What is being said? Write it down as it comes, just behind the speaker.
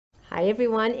Hi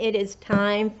everyone, it is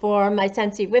time for my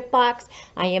Scentsy Whiff Box.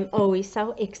 I am always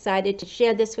so excited to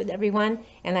share this with everyone,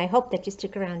 and I hope that you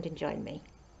stick around and join me.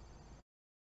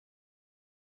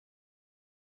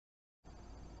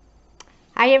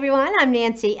 Hi everyone, I'm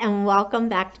Nancy and welcome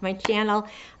back to my channel.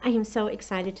 I am so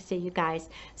excited to see you guys.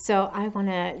 So I want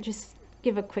to just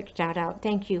give a quick shout out.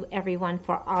 Thank you everyone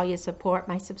for all your support.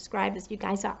 My subscribers, you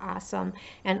guys are awesome,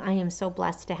 and I am so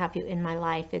blessed to have you in my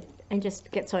life. I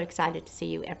just get so excited to see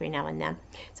you every now and then.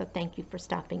 So thank you for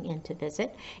stopping in to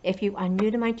visit. If you are new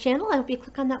to my channel, I hope you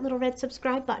click on that little red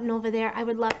subscribe button over there. I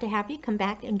would love to have you come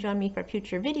back and join me for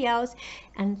future videos.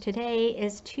 And today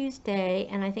is Tuesday,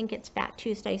 and I think it's Fat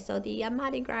Tuesday, so the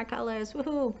Mardi Gras colors,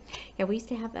 woohoo! Yeah, we used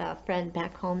to have a friend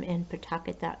back home in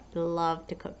Pawtucket that loved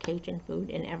to cook Cajun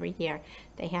food, and every year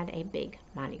they had a big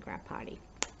Mardi Gras party.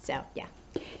 So yeah.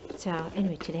 So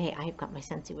anyway, today I've got my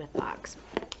Scentsy Whiff Box.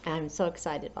 I'm so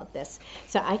excited about this.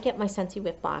 So I get my Scentsy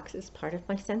Whiff Box as part of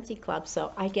my Scentsy Club,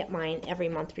 so I get mine every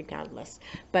month regardless.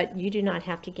 But you do not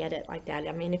have to get it like that.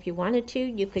 I mean, if you wanted to,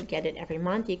 you could get it every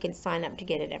month. You can sign up to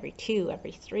get it every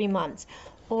 3 months,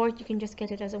 or you can just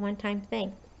get it as a one-time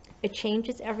thing. It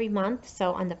changes every month,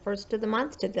 so on the first of the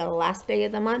month to the last day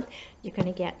of the month, you're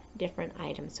going to get different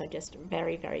items. So just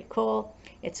very, very cool.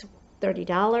 It's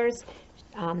 $30.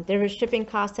 There is shipping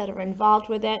costs that are involved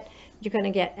with it. You're going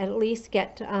to get at least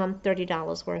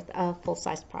 $30 worth of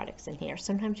full-size products in here.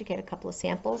 Sometimes you get a couple of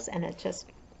samples, and it's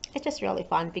just really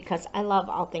fun because I love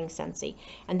all things Scentsy,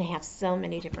 and they have so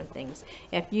many different things.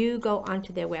 If you go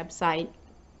onto their website,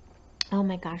 oh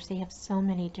my gosh, they have so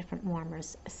many different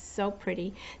warmers, so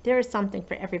pretty. There is something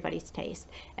for everybody's taste.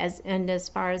 As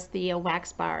far as the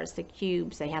wax bars, the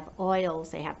cubes, they have oils,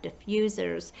 they have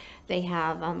diffusers, they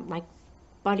have like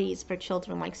buddies for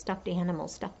children, like stuffed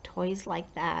animals, stuffed toys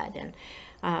like that, and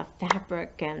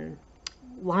fabric and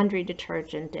laundry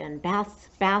detergent and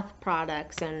bath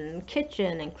products and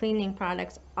kitchen and cleaning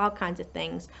products, all kinds of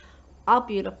things, all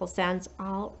beautiful scents,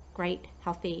 all great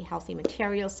healthy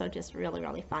materials. So just really,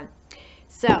 really fun.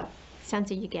 So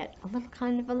Scentsy, you get a little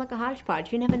kind of like a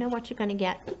hodgepodge. You never know what you're going to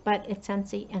get, but it's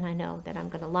Scentsy, and I know that I'm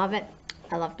going to love it.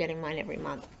 I love getting mine every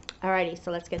month. Alrighty, so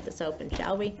let's get this open,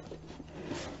 shall we?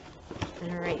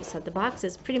 Alright, so the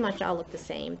boxes pretty much all look the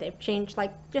same. They've changed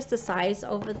like just the size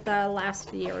over the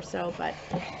last year or so, but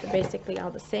they're basically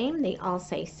all the same. They all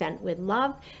say "Scent with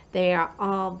Love." They are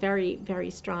all very,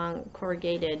 very strong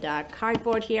corrugated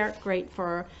cardboard here. Great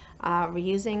for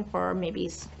reusing, for maybe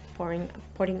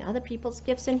putting other people's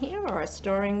gifts in here, or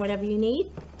storing whatever you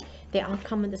need. They all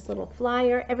come with this little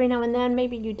flyer. Every now and then,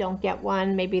 maybe you don't get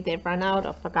one. Maybe they've run out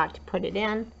or forgot to put it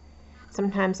in.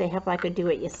 Sometimes they have like a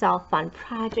do-it-yourself fun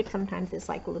project. Sometimes there's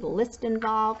like a little list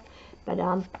involved. But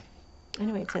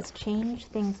anyway, it says change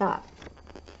things up.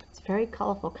 It's very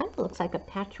colorful. Kind of looks like a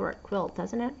patchwork quilt,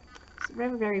 doesn't it? It's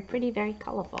very, very pretty, very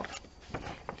colorful.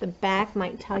 The back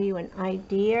might tell you an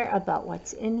idea about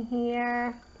what's in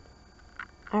here.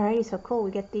 Alrighty, so cool.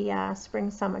 We get the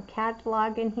spring-summer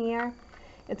catalog in here.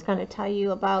 It's going to tell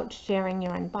you about sharing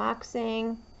your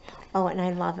unboxing. Oh, and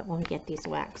I love it when we get these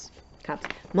wax cups.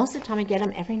 Most of the time I get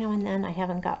them. Every now and then I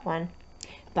haven't got one,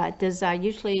 but there's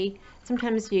usually,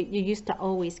 sometimes you used to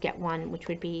always get one, which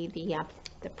would be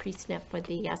the pre-snip for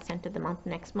the scent of the month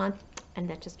next month, and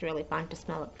that's just really fun to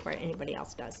smell it before anybody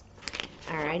else does.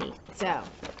 Alrighty, so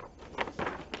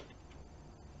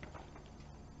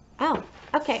oh,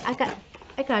 okay, I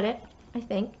got it, I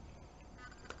think.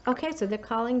 Okay, so they're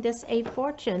calling this a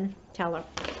fortune teller.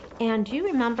 And do you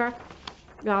remember,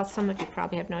 well, some of you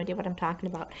probably have no idea what I'm talking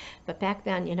about, but back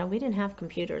then, you know, we didn't have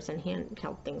computers and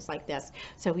handheld things like this.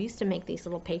 So we used to make these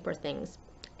little paper things,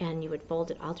 and you would fold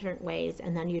it all different ways,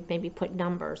 and then you'd maybe put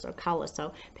numbers or colors.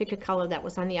 So pick a color that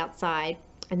was on the outside,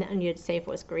 and then you'd say if it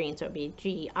was green, so it'd be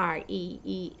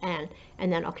G-R-E-E-N.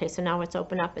 And then, okay, so now it's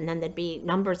open up, and then there'd be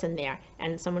numbers in there,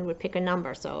 and someone would pick a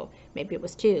number. So maybe it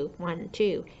was 2, 1,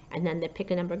 2, and then they'd pick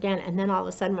a number again. And then all of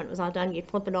a sudden, when it was all done, you'd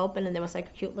flip it open, and there was like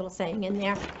a cute little saying in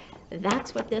there.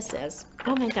 That's what this is.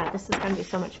 Oh my God, this is going to be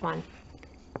so much fun.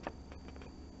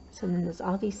 So then there's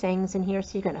all these sayings in here,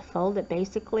 so you're going to fold it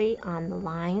basically on the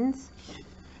lines,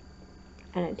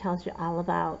 and it tells you all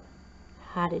about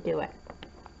how to do it.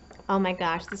 Oh my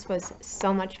gosh, this was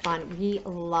so much fun. We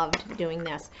loved doing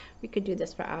this. We could do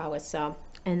this for hours, so,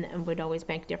 and we'd always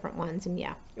make different ones, and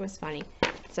yeah, it was funny.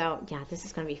 So yeah, this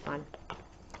is going to be fun.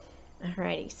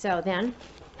 Alrighty, so then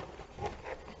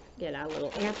get our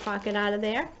little air pocket out of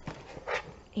there,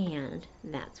 and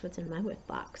that's what's in my whiff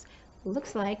box.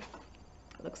 Looks like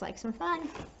some fun.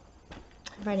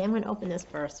 Alright, I'm going to open this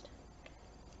first.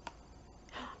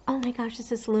 Oh my gosh,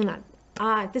 this is Luna.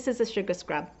 This is a sugar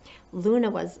scrub. Luna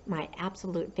was my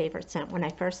absolute favorite scent when I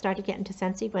first started getting to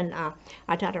Scentsy, when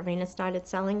our daughter Rena started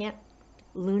selling it.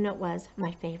 Luna was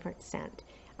my favorite scent.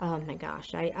 Oh my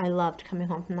gosh, I loved coming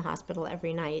home from the hospital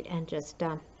every night, and just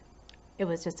it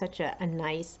was just such a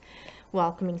nice,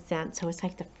 welcoming scent. So it's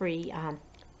like the free,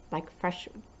 like fresh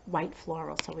white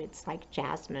floral. So it's like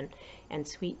jasmine and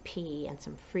sweet pea and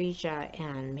some freesia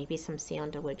and maybe some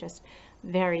sandalwood. Just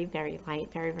very, very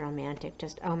light, very romantic.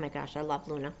 Just, oh my gosh, I love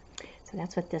Luna. So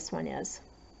that's what this one is.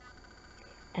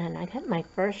 And I got my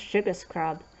first sugar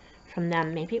scrub from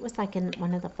them. Maybe it was like in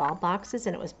one of the fall boxes,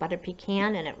 and it was butter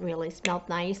pecan, and it really smelled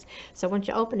nice. So once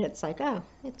you open it, it's like, oh,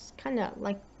 it's kind of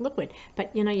like liquid.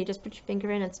 But you know, you just put your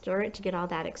finger in and stir it to get all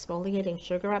that exfoliating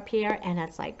sugar up here, and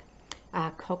it's like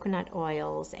coconut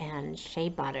oils and shea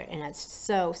butter, and it's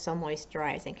so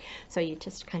moisturizing. So you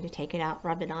just kind of take it out,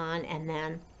 rub it on, and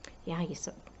then yeah, you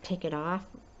take it off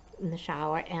in the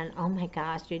shower, and oh my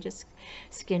gosh,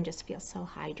 skin just feels so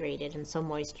hydrated and so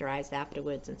moisturized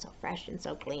afterwards, and so fresh and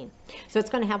so clean. So it's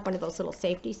going to have one of those little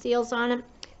safety seals on it,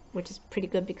 which is pretty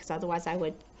good, because otherwise I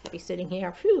would be sitting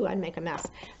here, whew, I'd make a mess.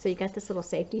 So you got this little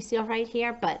safety seal right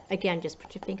here, but again, just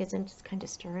put your fingers in, just kind of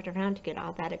stir it around to get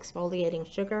all that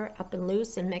exfoliating sugar up and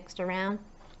loose and mixed around.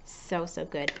 So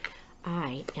good.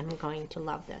 I am going to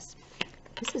love this.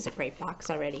 This is a great box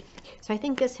already. So I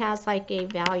think this has like a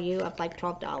value of like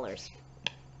 $12.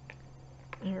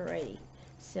 Alrighty.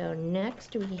 So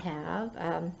next we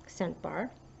have scent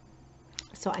bar.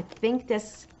 So I think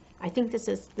this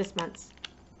is this month's.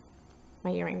 My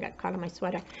earring got caught on my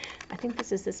sweater. I think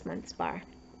this is this month's bar.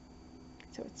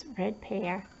 So it's red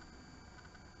pear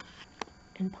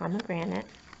and pomegranate.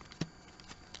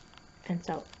 And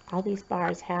so all these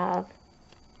bars have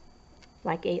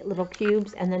like 8 little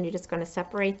cubes, and then you're just going to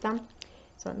separate them.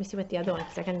 So let me see what the other one,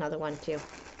 because I got another one too.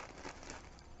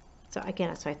 So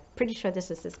again, so I'm pretty sure this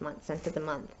is this month, scent of the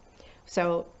month.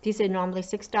 So these are normally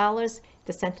 $6.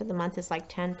 The scent of the month is like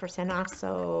 10% off,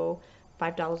 so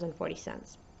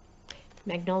 $5.40.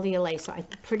 Magnolia lace. So I'm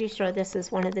pretty sure this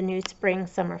is one of the new spring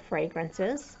summer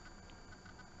fragrances.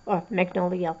 Or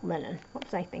magnolia linen. What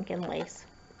was I thinking? Lace.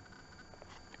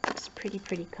 It's a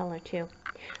pretty color too.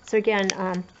 So again,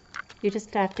 you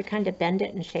just have to kind of bend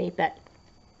it and shape it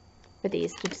with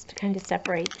these, just to kind of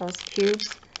separate those cubes.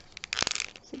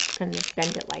 So you're going to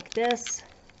bend it like this.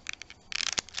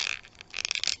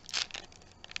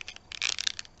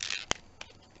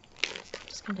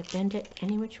 Just going to bend it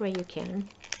any which way you can.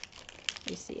 Let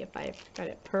me see if I've got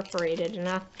it perforated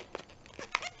enough.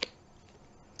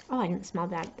 Oh, I didn't smell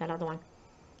that other one.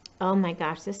 Oh my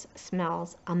gosh, this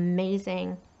smells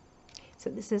amazing. So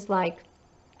this is like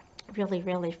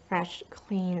really fresh,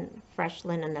 clean, fresh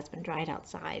linen that's been dried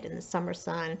outside in the summer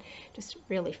sun. Just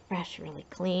really fresh, really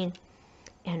clean.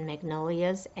 And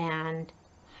magnolias and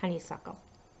honeysuckle.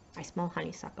 I smell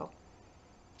honeysuckle.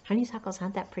 Honeysuckles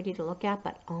aren't that pretty to look at,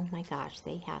 but oh my gosh,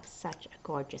 they have such a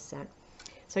gorgeous scent.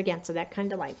 So again, so that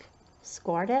kind of like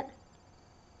squirt it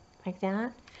like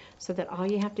that, so that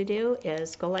all you have to do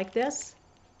is go like this,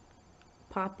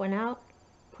 pop one out,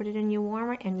 put it in your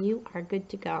warmer, and you are good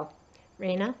to go.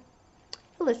 Raina,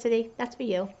 Felicity, that's for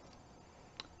you.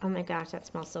 Oh my gosh, that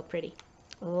smells so pretty.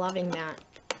 Loving that.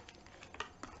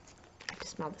 I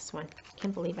just smell this one.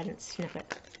 Can't believe I didn't sniff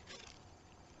it.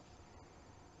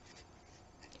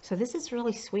 So this is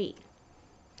really sweet.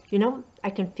 You know, I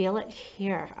can feel it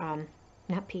here.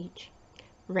 Not peach,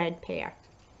 red pear.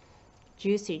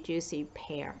 Juicy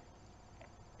pear.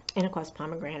 And of course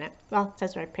pomegranate. Well, it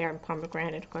says red pear and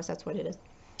pomegranate. Of course, that's what it is.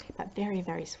 But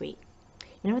very sweet.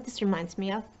 You know what this reminds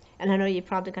me of? And I know you're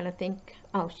probably going to think,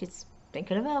 oh, she's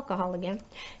thinking of alcohol again.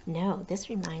 No, this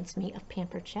reminds me of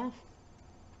Pampered Chef.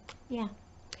 Yeah.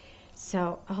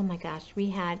 So, oh my gosh, we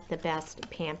had the best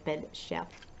Pampered Chef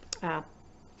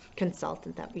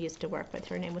consultant that we used to work with.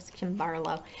 Her name was Kim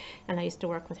Barlow, and I used to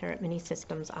work with her at Mini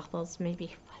Systems all those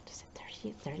maybe, what is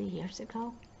it, 30 years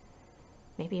ago?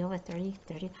 Maybe over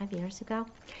 35 years ago.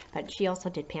 But she also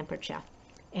did Pampered Chef.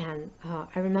 And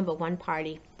I remember one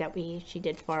party that she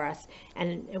did for us,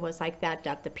 and it was like that,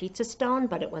 the pizza stone,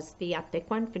 but it was the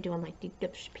thick one for doing like deep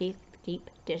dish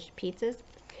pizzas.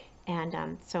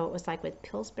 And so it was like with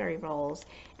Pillsbury rolls,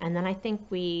 and then I think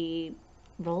we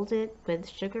rolled it with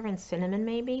sugar and cinnamon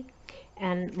maybe,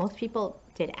 and most people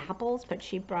did apples, but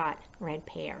she brought red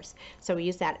pears. So we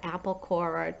used that apple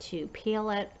corer to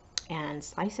peel it and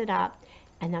slice it up,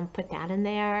 and then put that in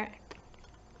there.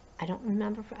 I don't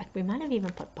remember, we might have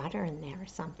even put butter in there or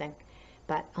something,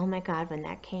 but oh my god, when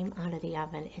that came out of the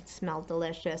oven, it smelled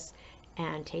delicious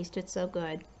and tasted so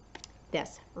good.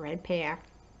 This red pear,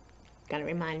 gonna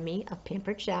remind me of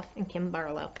Pampered Chef and Kim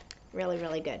Barlow.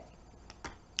 Really good.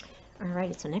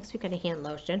 Alrighty, so next we got a hand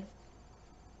lotion.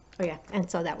 Oh yeah, and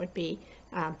so that would be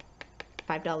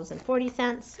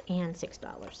 $5.40 and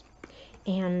 $6.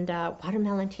 And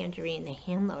watermelon tangerine, the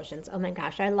hand lotions. Oh my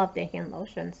gosh, I love the hand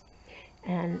lotions.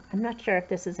 And I'm not sure if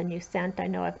this is a new scent. I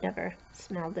know I've never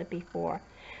smelled it before.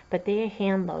 But their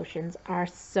hand lotions are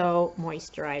so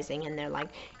moisturizing, and they're like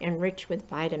enriched with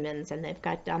vitamins, and they've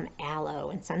got aloe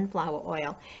and sunflower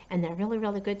oil, and they're really,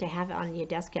 really good to have on your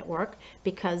desk at work,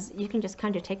 because you can just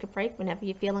kind of take a break whenever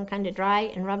you're feeling kind of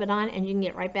dry and rub it on, and you can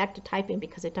get right back to typing,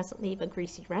 because it doesn't leave a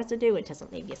greasy residue, it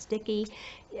doesn't leave you sticky.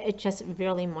 It's just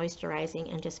really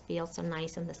moisturizing and just feels so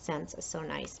nice, and the scents are so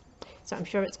nice. So I'm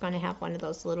sure it's going to have one of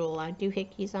those little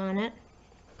doohickeys on it.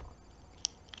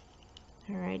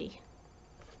 Alrighty.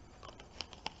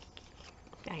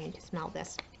 I need to smell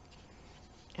this.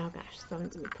 Oh gosh, so I'm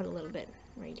going to put a little bit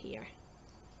right here.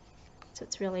 So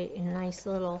it's really a nice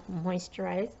little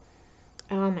moisturized.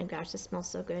 Oh my gosh, this smells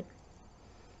so good.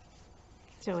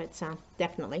 So it's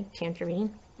definitely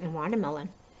tangerine and watermelon.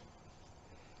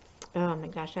 Oh my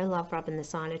gosh, I love rubbing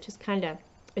this on. It just kind of,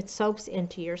 it soaks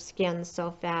into your skin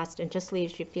so fast and just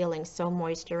leaves you feeling so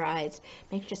moisturized.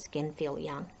 Makes your skin feel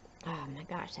young. Oh my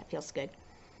gosh, that feels good.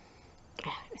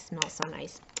 It smells so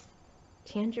nice.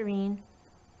 Tangerine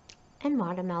and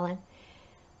watermelon.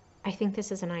 I think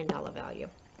this is a $9 value.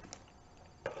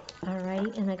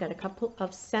 Alright, and I got a couple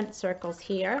of scent circles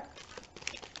here.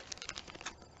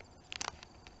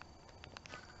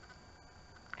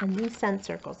 And these scent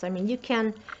circles, I mean, you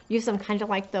can use them kind of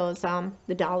like those,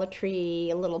 the Dollar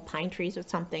Tree, little pine trees or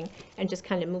something, and just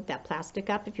kind of move that plastic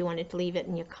up if you wanted to leave it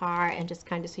in your car, and just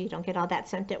kind of so you don't get all that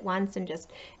scent at once, and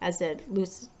just as it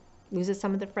loses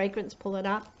some of the fragrance, pull it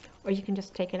up. Or you can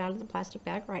just take it out of the plastic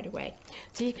bag right away.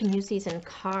 So you can use these in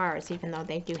cars, even though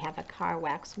they do have a car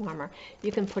wax warmer.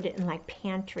 You can put it in like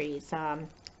pantries,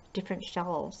 different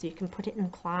shelves. You can put it in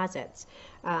closets.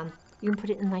 You can put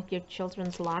it in like your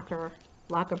children's locker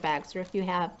bags, or if you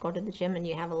go to the gym and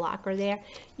you have a locker there,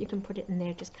 you can put it in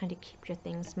there. Just kind of keep your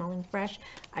things smelling fresh.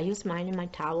 I use mine in my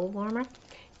towel warmer,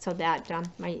 so that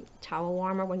my towel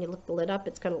warmer, when you lift the lid up,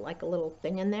 it's got like a little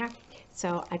thing in there.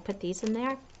 So I put these in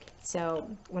there. So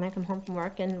when I come home from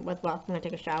work, and well, I'm going to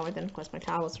take a shower, then of course my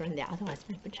towels are in there. Otherwise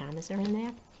my pajamas are in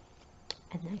there.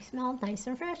 And they smell nice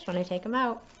and fresh when I take them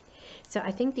out. So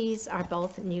I think these are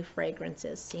both new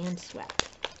fragrances. Sand Sweat.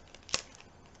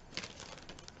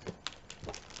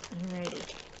 Alrighty.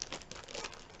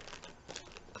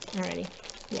 Alrighty.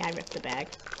 Yeah, I ripped the bag.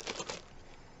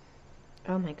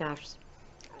 Oh my gosh.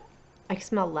 I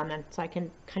smell lemon, so I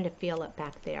can kind of feel it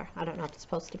back there. I don't know if it's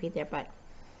supposed to be there, but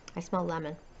I smell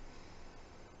lemon.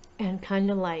 And kind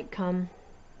of like,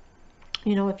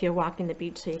 you know, if you're walking the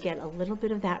beach, so you get a little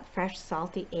bit of that fresh,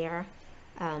 salty air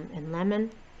and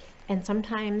lemon. And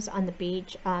sometimes on the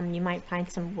beach, you might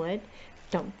find some wood.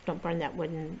 Don't burn that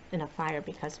wood in a fire,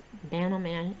 because man, oh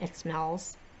man, it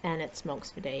smells and it smokes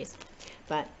for days.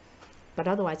 But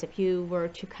otherwise, if you were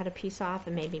to cut a piece off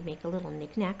and maybe make a little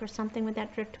knick-knack or something with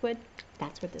that driftwood,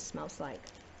 that's what this smells like.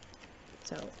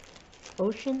 So,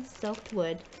 ocean soaked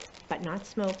wood, but not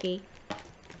smoky,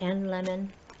 and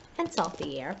lemon, and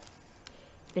salty air.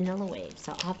 Vanilla Wave.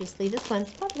 So obviously this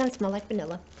one's probably going to smell like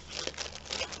vanilla.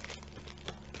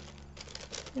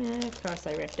 Of course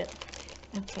I ripped it.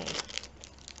 Okay.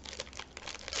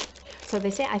 So they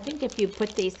say, I think if you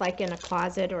put these like in a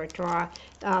closet or a drawer,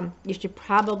 you should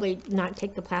probably not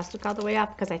take the plastic all the way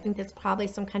off, because I think there's probably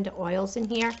some kind of oils in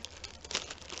here.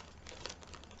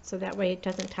 So that way it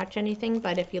doesn't touch anything,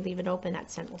 but if you leave it open,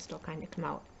 that scent will still kind of come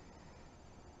out.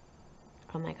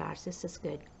 Oh my gosh, this is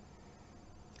good.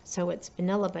 So it's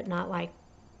vanilla, but not like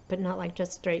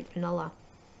just straight vanilla.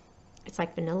 It's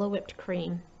like vanilla whipped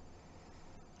cream,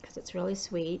 because it's really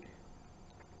sweet.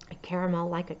 A caramel,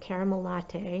 like a caramel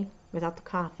latte without the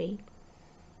coffee.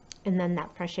 And then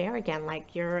that fresh air again,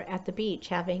 like you're at the beach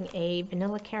having a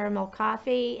vanilla caramel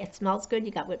coffee. It smells good.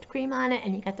 You got whipped cream on it,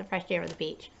 and you got the fresh air of the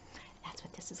beach. That's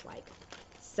what this is like.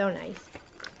 So nice.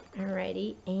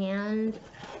 Alrighty, and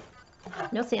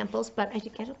no samples, but I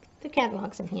did get the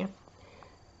catalogs in here.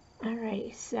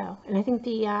 Alrighty, so, and I think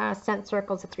the scent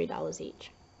circles are $3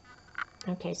 each.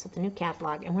 Okay, so the new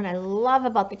catalog. And what I love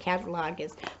about the catalog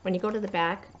is when you go to the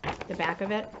back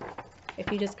of it,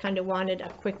 if you just kind of wanted a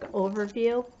quick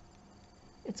overview,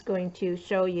 it's going to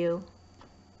show you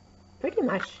pretty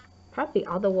much probably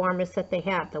all the warmers that they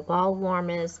have. The wall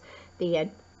warmers, the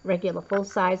regular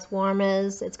full-size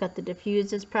warmers. It's got the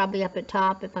diffusers probably up at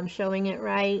top if I'm showing it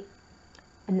right.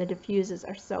 And the diffusers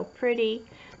are so pretty.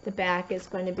 The back is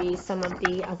going to be some of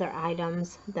the other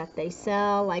items that they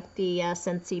sell, like the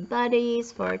Scentsy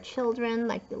Buddies for children,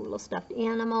 like the little stuffed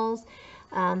animals.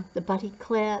 the buddy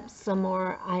clips, some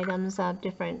more items of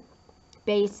different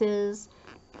bases,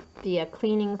 the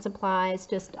cleaning supplies,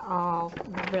 just all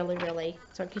really,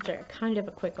 so it gives you kind of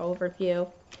a quick overview.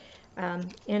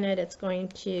 In it, it's going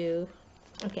to,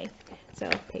 okay, so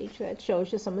a page that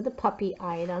shows you some of the puppy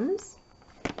items.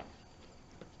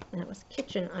 And that was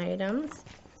kitchen items.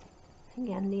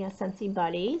 Again, the Scentsy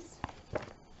Buddies.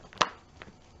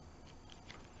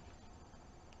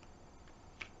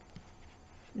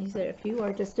 These are, if you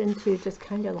are just into just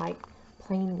kind of like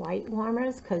plain white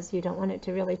warmers, because you don't want it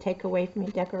to really take away from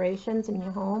your decorations in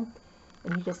your home,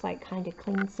 and you just like kind of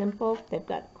clean, simple, they've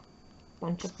got a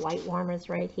bunch of white warmers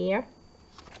right here.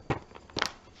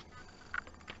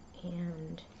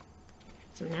 And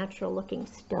some natural looking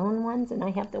stone ones, and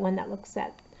I have the one that looks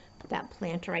at that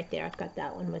plant right there. I've got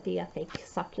that one with the fake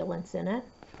succulents in it.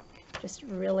 Just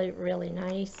really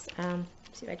nice.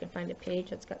 See if I can find a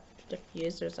page that's got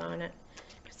diffusers on it,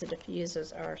 because the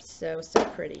diffusers are so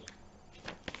pretty.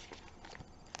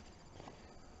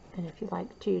 And if you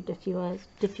like to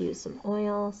diffuse some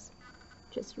oils,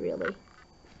 just really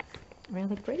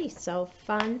pretty. So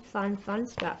fun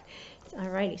stuff.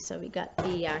 Alrighty, so we got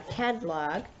the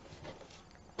catalog.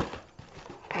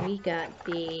 We got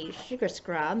the sugar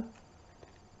scrub.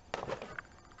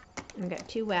 We got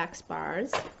 2 wax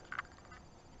bars.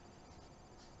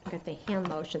 I got the hand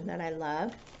lotion that I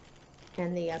love,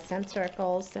 and the scent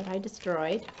circles that I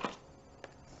destroyed,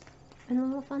 and a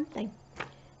little fun thing.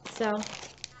 So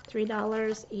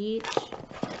 $3 each,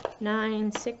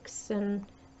 9, 6, and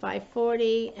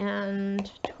 5.40,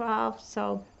 and 12.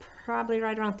 So probably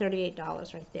right around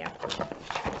 $38 right there.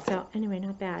 So anyway,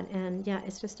 not bad. And yeah,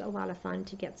 it's just a lot of fun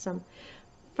to get some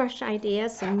fresh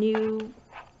ideas, some new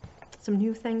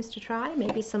things to try,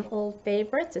 maybe some old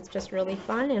favorites. It's just really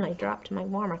fun. And I dropped my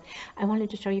warmer. I wanted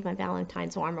to show you my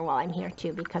Valentine's warmer while I'm here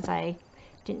too, because I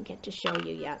didn't get to show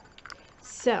you yet.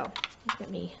 So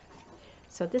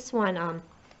so this one, and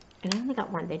I only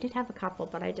got one. They did have a couple,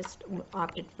 but I just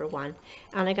opted for one.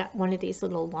 And I got one of these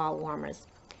little wall warmers.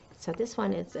 So this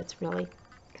one it's really,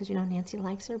 because you know Nancy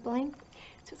likes her bling,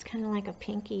 so it's kind of like a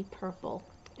pinky purple,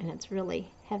 and it's really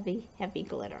heavy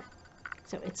glitter.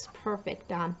 So it's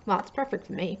perfect. Well, it's perfect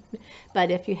for me,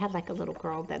 but if you had like a little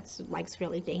girl that likes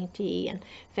really dainty and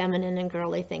feminine and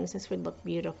girly things, this would look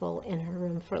beautiful in her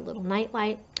room for a little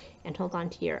nightlight. And hold on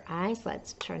to your eyes.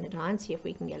 Let's turn it on, see if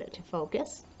we can get it to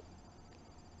focus.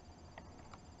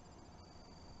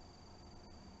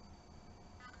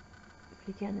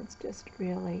 But again, it's just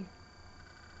really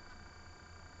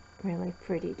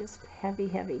pretty. Just heavy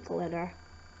glitter.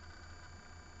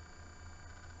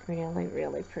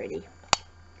 Really pretty.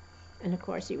 And of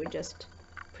course, you would just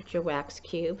put your wax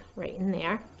cube right in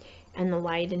there, and the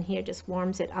light in here just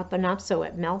warms it up enough so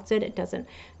it melts it. It doesn't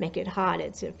make it hot.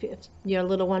 It's if your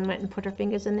little one went and put her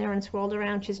fingers in there and swirled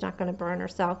around, she's not going to burn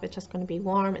herself. It's just going to be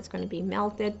warm. It's going to be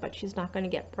melted, but she's not going to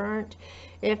get burnt.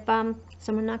 If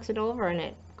someone knocks it over and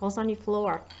it goes on your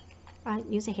floor,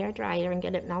 use a hair dryer and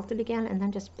get it melted again, and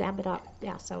then just dab it up.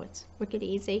 Yeah, so it's wicked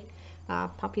easy.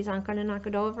 Puppies aren't going to knock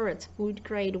it over. It's food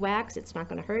grade wax. It's not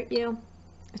going to hurt you.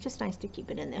 It's just nice to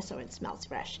keep it in there so it smells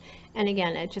fresh. And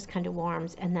again, it just kind of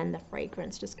warms, and then the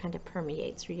fragrance just kind of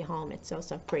permeates through your home. It's so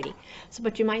pretty. So,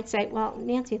 but you might say, well,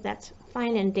 Nancy, that's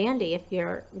fine and dandy if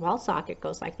your wall socket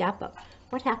goes like that, but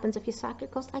what happens if your socket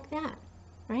goes like that,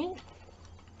 right?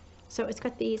 So it's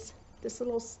got this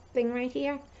little thing right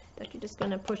here that you're just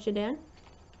going to push it in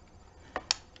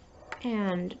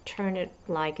and turn it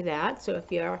like that. So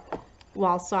if your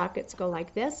wall sockets go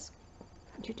like this,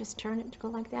 you just turn it to go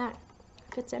like that.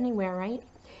 Fits anywhere, right?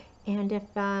 And if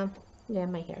yeah,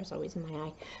 my hair is always in my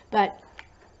eye, but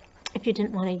if you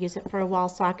didn't want to use it for a wall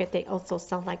socket, they also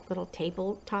sell like little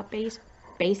tabletop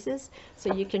bases,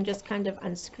 so you can just kind of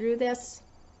unscrew this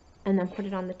and then put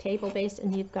it on the table base,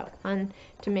 and you've got one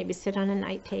to maybe sit on a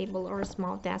night table or a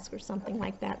small desk or something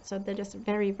like that. So they're just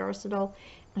very versatile,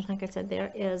 and like I said,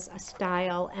 there is a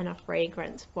style and a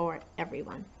fragrance for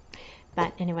everyone.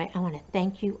 But anyway, I want to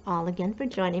thank you all again for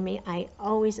joining me. I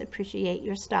always appreciate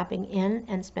your stopping in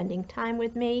and spending time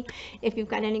with me. If you've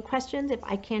got any questions, if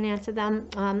I can't answer them,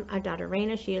 our daughter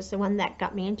Raina, she is the one that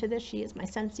got me into this. She is my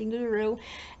Scentsy guru,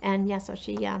 and yeah, so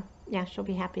she'll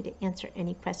be happy to answer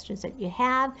any questions that you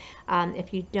have.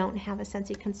 If you don't have a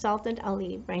Scentsy consultant, I'll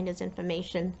leave Raina's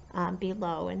information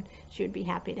below, and she would be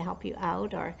happy to help you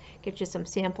out or get you some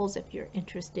samples if you're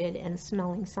interested in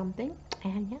smelling something.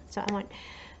 And yeah, so I want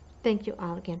thank you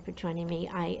all again for joining me.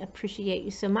 I appreciate you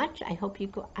so much. I hope you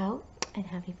go out and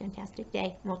have a fantastic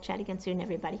day. We'll chat again soon,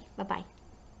 everybody. Bye-bye.